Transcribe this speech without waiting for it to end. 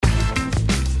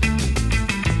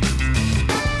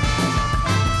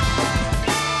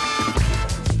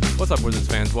What's up, Wizards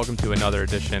fans? Welcome to another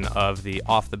edition of the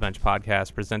Off the Bench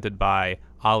podcast presented by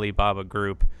Alibaba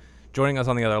Group. Joining us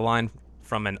on the other line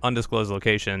from an undisclosed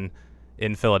location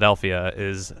in Philadelphia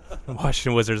is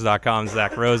WashingtonWizards.com's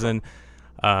Zach Rosen.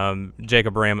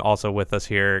 Jacob Ram also with us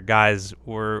here. Guys,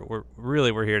 we're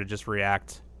here to just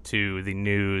react to the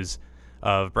news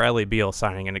of Bradley Beal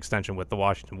signing an extension with the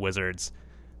Washington Wizards.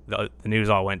 The news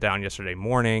all went down yesterday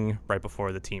morning, right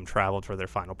before the team traveled for their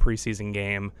final preseason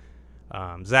game.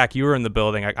 Zach, you were in the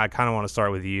building. I kind of want to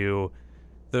start with you.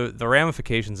 The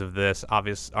ramifications of this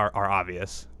are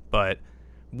obvious, but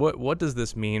what does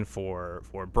this mean for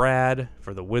Brad,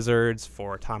 for the Wizards,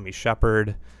 for Tommy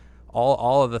Shepard,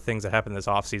 all of the things that happened this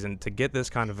offseason? To get this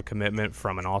kind of a commitment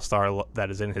from an all-star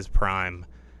that is in his prime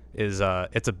it's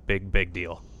a big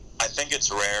deal. I think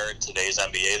it's rare in today's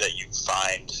NBA that you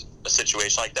find a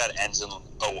situation like that ends in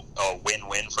a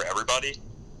win-win for everybody,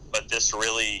 but this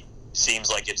really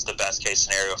seems like it's the best case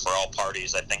scenario for all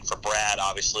parties. I think for Brad,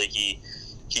 obviously he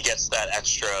gets that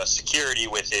extra security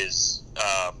with his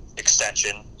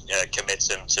extension, commits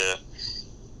him to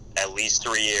at least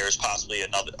 3 years, possibly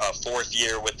a fourth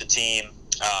year with the team,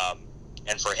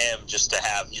 and for him just to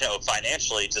have,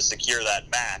 financially to secure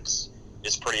that max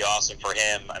is pretty awesome for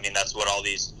him. I mean, that's what all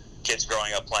these kids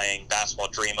growing up playing basketball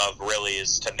dream of, really,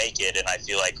 is to make it. And I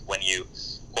feel like when you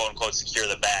quote unquote secure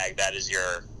the bag,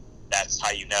 that's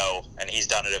how you know, and he's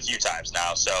done it a few times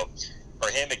now. So for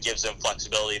him, it gives him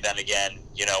flexibility. Then again,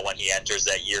 when he enters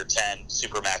that year 10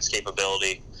 supermax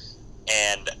capability,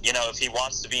 and if he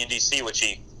wants to be in DC, which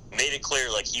he made it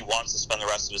clear, like he wants to spend the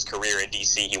rest of his career in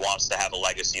DC, he wants to have a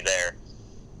legacy there.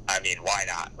 I mean, why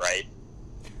not, right?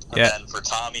 Yeah. And then for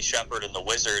Tommy Shepard and the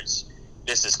Wizards,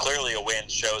 this is clearly a win.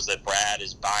 Shows that Brad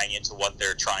is buying into what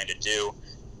they're trying to do.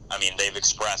 I mean, they've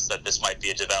expressed that this might be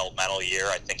a developmental year.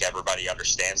 I think everybody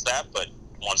understands that. But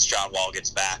once John Wall gets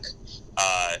back,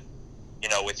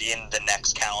 within the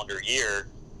next calendar year,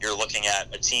 you're looking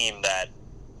at a team that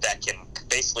can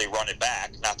basically run it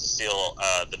back. Not to steal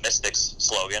the Mystics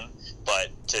slogan, but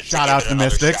to give it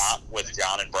another shot with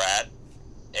John and Brad.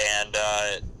 And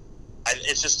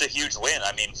it's just a huge win.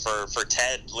 I mean, for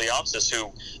Ted Leonsis,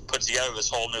 who put together this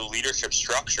whole new leadership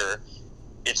structure,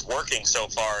 it's working so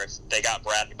far. If they got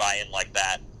Brad to buy in like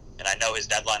that, and I know his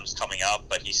deadline was coming up,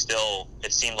 but he still,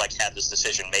 it seemed like, had this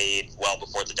decision made well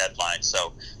before the deadline.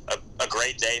 So a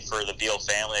great day for the Beal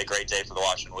family, a great day for the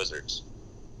Washington Wizards.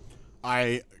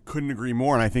 I couldn't agree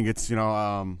more, and I think it's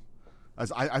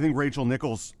as I think Rachel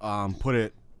Nichols put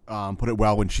it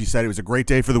well when she said it was a great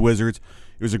day for the Wizards,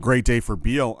 it was a great day for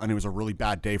Beal, and it was a really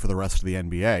bad day for the rest of the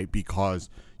NBA,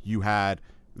 because you had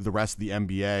the rest of the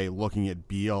NBA looking at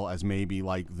Beal as maybe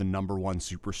like the number one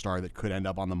superstar that could end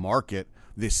up on the market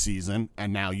this season,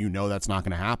 and now that's not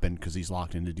going to happen because he's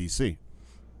locked into DC.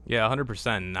 Yeah,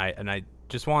 100%. And I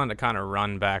just wanted to kind of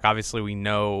run back. Obviously, we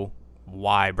know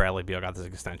why Bradley Beal got this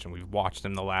extension. We've watched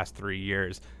him the last 3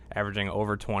 years, averaging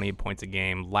over 20 points a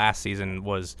game. Last season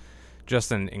was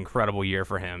just an incredible year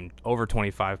for him. Over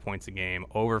 25 points a game,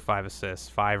 over 5 assists,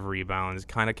 5 rebounds.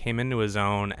 Kind of came into his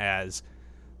own as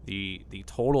the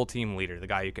total team leader, the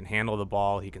guy who can handle the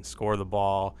ball, he can score the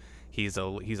ball. He's a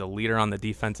leader on the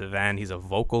defensive end. He's a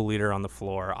vocal leader on the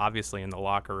floor, obviously in the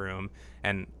locker room.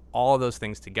 And all of those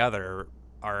things together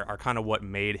are kind of what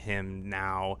made him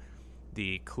now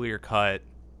the clear-cut,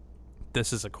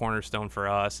 this is a cornerstone for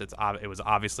us. It was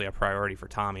obviously a priority for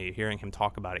Tommy. Hearing him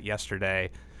talk about it yesterday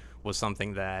was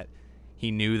something that he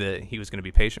knew that he was going to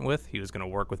be patient with. He was going to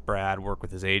work with Brad, work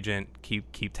with his agent,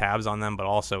 keep tabs on them, but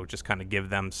also just kind of give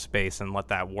them space and let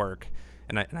that work.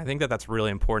 And I think that's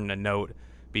really important to note,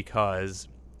 because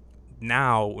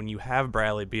now when you have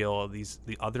Bradley Beal,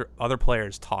 the other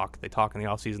players talk. They talk in the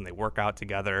offseason. They work out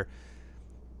together.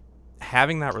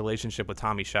 Having that relationship with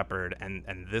Tommy Shepard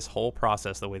and this whole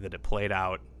process, the way that it played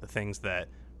out, the things that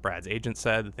Brad's agent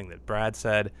said, the thing that Brad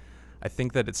said, I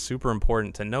think that it's super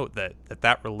important to note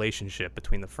that relationship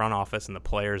between the front office and the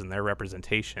players and their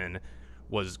representation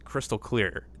was crystal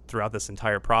clear throughout this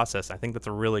entire process. I think that's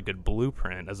a really good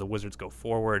blueprint as the Wizards go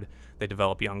forward. They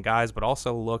develop young guys, but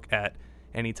also look at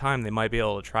any time they might be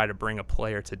able to try to bring a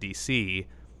player to DC.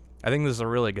 I think this is a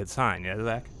really good sign. Yeah,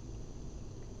 Zach?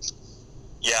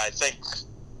 Yeah, I think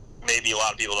maybe a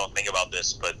lot of people don't think about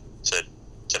this, but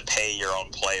to pay your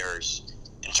own players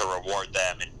and to reward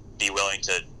them and be willing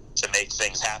to make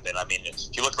things happen. I mean, if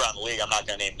you look around the league, I'm not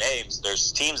going to name names,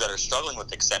 there's teams that are struggling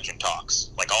with extension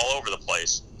talks, like all over the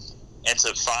place. And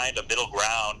to find a middle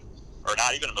ground, or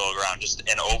not even a middle ground, just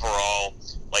an overall,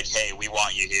 like, hey, we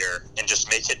want you here, and just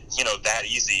make it, that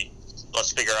easy.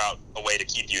 Let's figure out a way to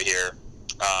keep you here.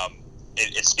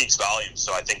 It speaks volumes.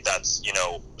 So I think that's,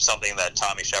 something that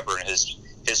Tommy Shepard and his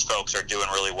his folks are doing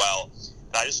really well.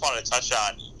 And I just wanted to touch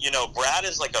on, Brad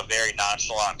is like a very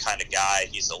nonchalant kind of guy.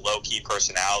 He's a low-key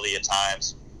personality at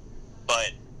times.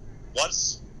 But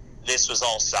once this was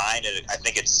all signed, and I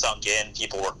think it sunk in,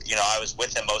 people were, I was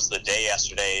with him most of the day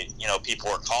yesterday.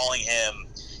 People were calling him.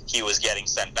 He was getting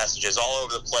sent messages all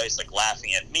over the place, like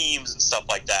laughing at memes and stuff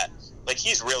like that. Like,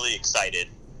 he's really excited.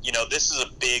 This is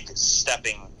a big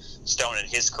stepping stone in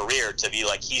his career to be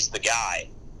like, he's the guy.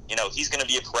 He's going to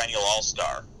be a perennial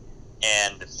all-star.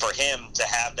 And for him to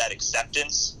have that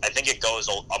acceptance, I think it goes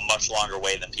a much longer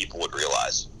way than people would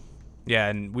realize. Yeah,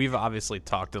 and we've obviously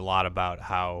talked a lot about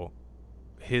how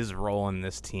his role in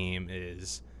this team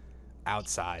is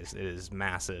outsized. It is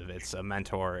massive. It's a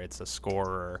mentor. It's a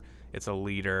scorer. It's a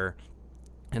leader.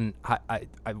 And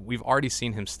we've already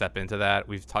seen him step into that.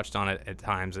 We've touched on it at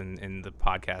times in the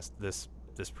podcast this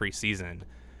preseason.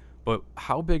 But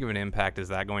how big of an impact is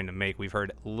that going to make? We've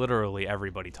heard literally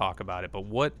everybody talk about it. But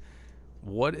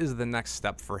what is the next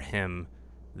step for him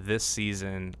this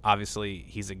season? Obviously,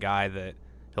 he's a guy that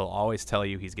he'll always tell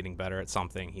you he's getting better at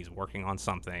something. He's working on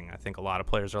something. I think a lot of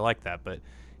players are like that. But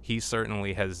he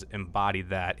certainly has embodied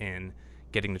that in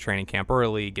getting to training camp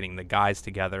early, getting the guys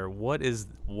together. What is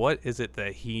it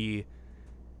that you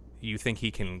think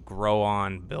he can grow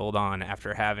on, build on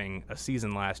after having a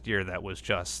season last year that was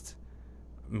just,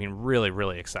 really,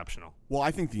 really exceptional? Well,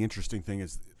 I think the interesting thing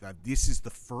is that this is the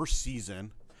first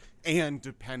season, and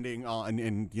depending on,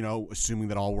 and assuming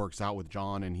that all works out with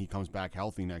John and he comes back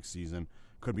healthy next season,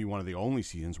 could be one of the only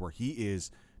seasons where he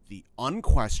is the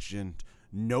unquestioned,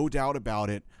 no doubt about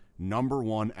it, number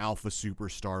one alpha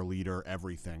superstar leader,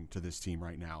 everything to this team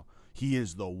right now. He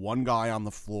is the one guy on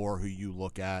the floor who you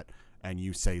look at and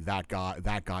you say that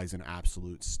guy's an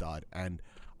absolute stud. And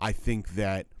I think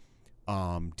that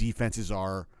defenses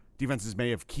may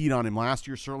have keyed on him last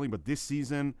year, certainly, but this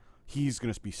season he's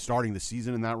going to be starting the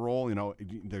season in that role.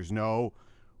 There's no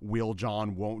will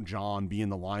John, won't John be in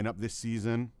the lineup this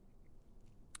season.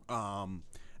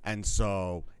 And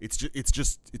so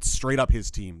it's straight up his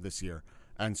team this year.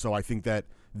 And so I think that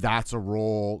that's a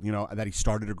role, that he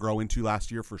started to grow into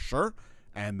last year for sure.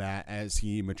 And that as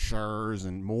he matures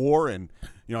and more, and,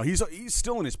 he's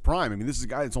still in his prime. This is a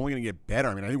guy that's only going to get better.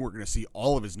 I think we're going to see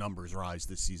all of his numbers rise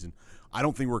this season. I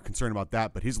don't think we're concerned about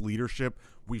that, but his leadership,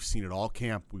 we've seen it all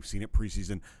camp. We've seen it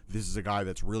preseason. This is a guy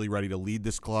that's really ready to lead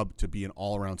this club, to be an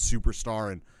all-around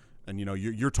superstar. And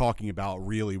you're talking about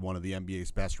really one of the NBA's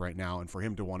best right now. And for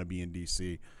him to want to be in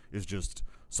DC is just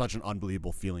such an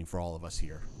unbelievable feeling for all of us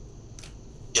here.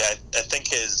 Yeah, I think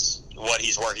what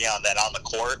he's working on then on the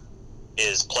court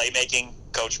is playmaking.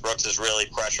 Coach Brooks is really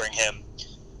pressuring him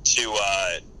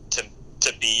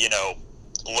to be,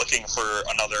 looking for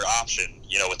another option.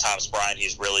 With Thomas Bryant,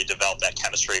 he's really developed that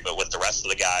chemistry, but with the rest of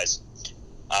the guys,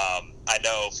 I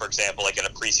know, for example, like in a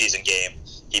preseason game,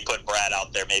 he put Brad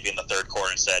out there maybe in the third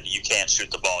quarter and said, you can't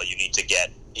shoot the ball. You need to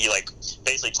he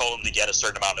basically told him to get a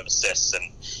certain amount of assists. And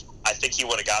I think he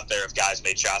would have got there if guys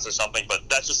made shots or something, but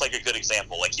that's just like a good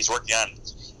example. Like, he's working on,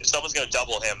 if someone's going to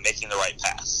double him, making the right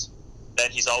pass.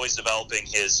 Then he's always developing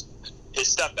his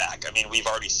step back. We've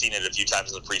already seen it a few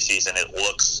times in the preseason. It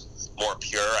looks more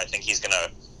pure. I think he's going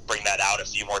to bring that out a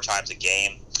few more times a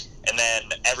game. And then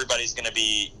everybody's going to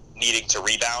be needing to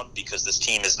rebound because this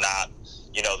team is not,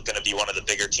 going to be one of the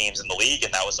bigger teams in the league,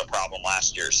 and that was a problem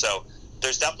last year. So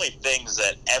there's definitely things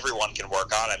that everyone can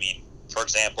work on. For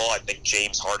example, I think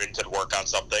James Harden could work on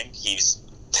something. He's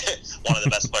one of the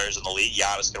best players in the league.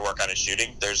 Giannis could work on his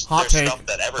shooting. There's stuff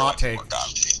that everyone can work on.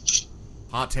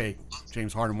 Hot take.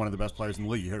 James Harden, one of the best players in the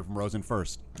league. You heard it from Rosen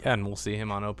first. Yeah, and we'll see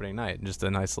him on opening night. Just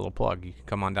a nice little plug. You can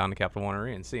come on down to Capital One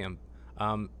Arena and see him.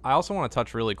 I also want to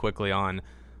touch really quickly on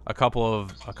a couple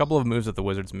of moves that the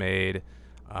Wizards made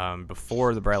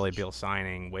before the Bradley Beal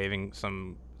signing, waiving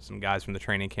some guys from the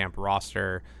training camp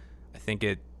roster. I think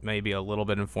it may be a little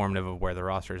bit informative of where the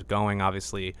roster is going.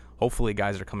 Obviously, hopefully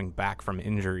guys are coming back from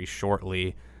injury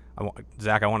shortly.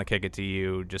 Zach, I want to kick it to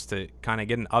you just to kind of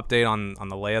get an update on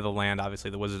the lay of the land. Obviously,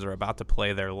 the Wizards are about to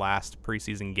play their last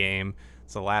preseason game.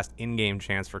 It's the last in-game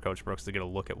chance for Coach Brooks to get a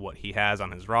look at what he has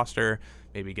on his roster,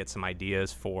 maybe get some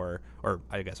ideas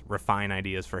refine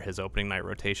ideas for his opening night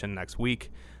rotation next week.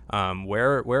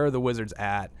 Where are the Wizards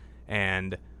at,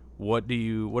 and what are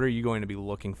you going to be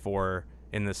looking for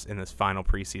in this final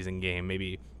preseason game?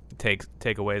 Maybe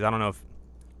takeaways. I don't know if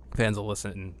fans will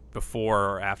listen before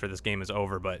or after this game is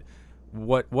over, but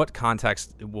what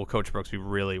context will Coach Brooks be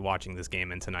really watching this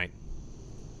game in tonight?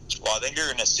 Well, I think you're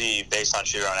going to see, based on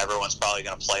shoot-around, everyone's probably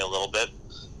going to play a little bit.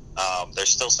 There's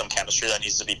still some chemistry that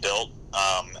needs to be built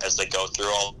as they go through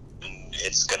all. And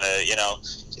it's going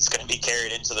to be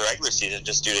carried into the regular season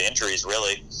just due to injuries,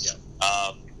 really. Yeah.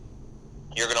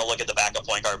 You're going to look at the backup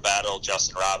point guard battle,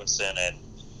 Justin Robinson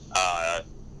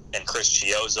and Chris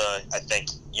Chiozza. I think,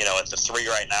 at the 3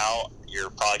 right now, you're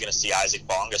probably going to see Isaac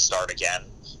Bonga start again.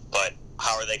 But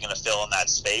how are they going to fill in that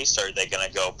space? Are they going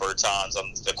to go Bertans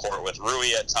on the court with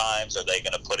Rui at times? Are they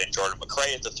going to put in Jordan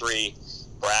McRae at the 3?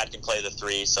 Brad can play the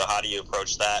 3. So how do you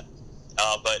approach that?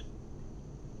 But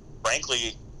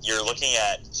frankly, you're looking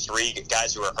at 3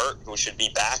 guys who are hurt who should be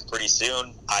back pretty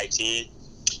soon.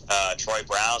 Troy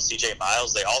Brown, CJ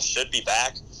Miles, they all should be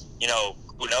back.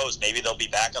 Who knows? Maybe they'll be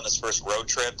back on this first road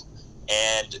trip.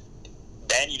 And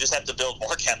then you just have to build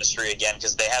more chemistry again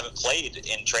because they haven't played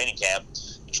in training camp.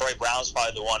 Troy Brown's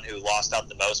probably the one who lost out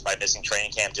the most by missing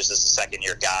training camp just as a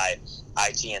second-year guy.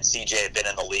 IT and CJ have been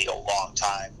in the league a long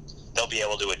time. They'll be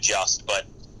able to adjust. But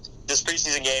this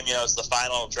preseason game, it's the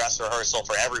final dress rehearsal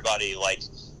for everybody. Like,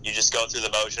 you just go through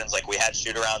the motions. Like, we had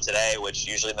shoot-around today, which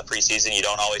usually in the preseason you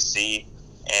don't always see.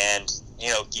 And,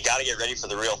 you got to get ready for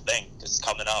the real thing because it's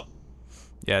coming up.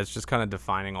 Yeah, it's just kind of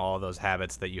defining all of those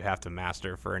habits that you have to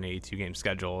master for an 82-game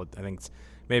schedule. I think it's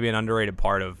maybe an underrated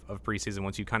part of preseason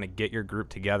once you kind of get your group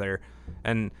together.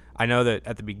 And I know that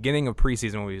at the beginning of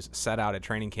preseason when we set out at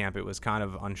training camp, it was kind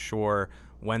of unsure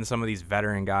when some of these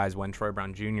veteran guys, when Troy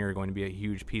Brown Jr. are going to be a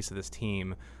huge piece of this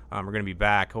team, are going to be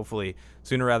back. Hopefully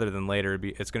sooner rather than later.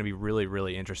 It's going to be really,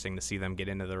 really interesting to see them get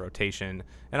into the rotation.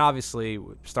 And obviously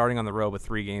starting on the road with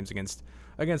 3 games against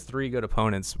 3 good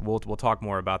opponents, we'll talk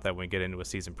more about that when we get into a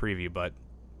season preview, but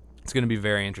it's going to be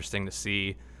very interesting to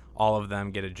see all of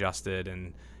them get adjusted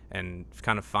and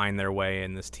kind of find their way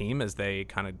in this team as they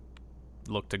kind of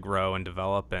look to grow and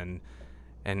develop and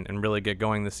really get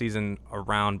going this season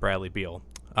around Bradley Beal.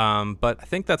 But I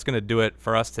think that's going to do it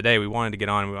for us today. We wanted to get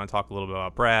on. We want to talk a little bit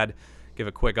about Brad, give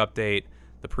a quick update.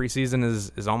 The preseason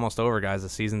is almost over, guys. The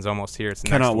seas's almost here. It's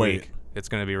next week. It's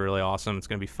going to be really awesome. It's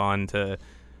going to be fun to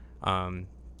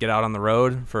get out on the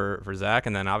road for Zach,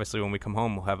 and then obviously when we come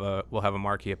home, we'll have a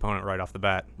marquee opponent right off the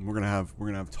bat. We're gonna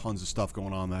have tons of stuff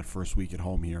going on that first week at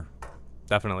home here.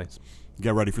 Definitely.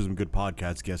 Get ready for some good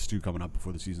podcast guests too coming up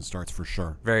before the season starts for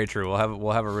sure. Very true.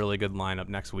 We'll have a really good lineup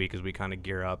next week as we kind of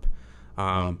gear up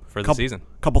for the season.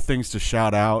 Couple things to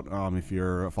shout out. If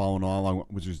you're following along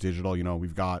Wizards Digital,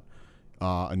 we've got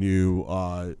a new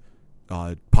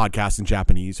podcast in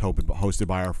Japanese hosted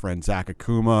by our friend Zach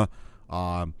Akuma.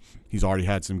 He's already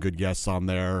had some good guests on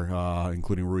there,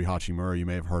 including Rui Hachimura. You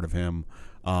may have heard of him.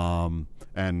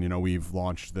 And we've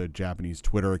launched the Japanese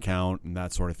Twitter account and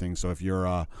that sort of thing. So if you're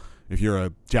a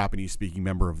Japanese speaking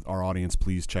member of our audience,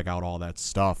 please check out all that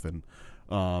stuff. And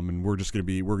we're gonna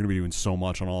be doing so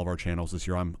much on all of our channels this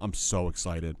year. I'm so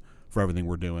excited for everything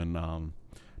we're doing.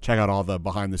 Check out all the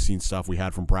behind the scenes stuff we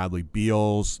had from Bradley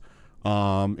Beal's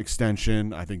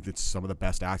extension. I think that's some of the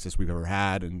best access we've ever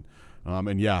had. And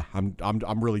yeah,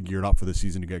 I'm really geared up for this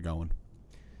season to get going.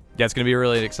 Yeah, it's going to be a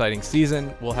really exciting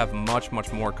season. We'll have much,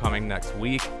 much more coming next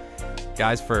week.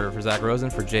 Guys, for Zach Rosen,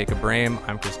 for Jacob Brame,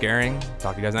 I'm Chris Gehring.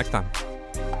 Talk to you guys next time.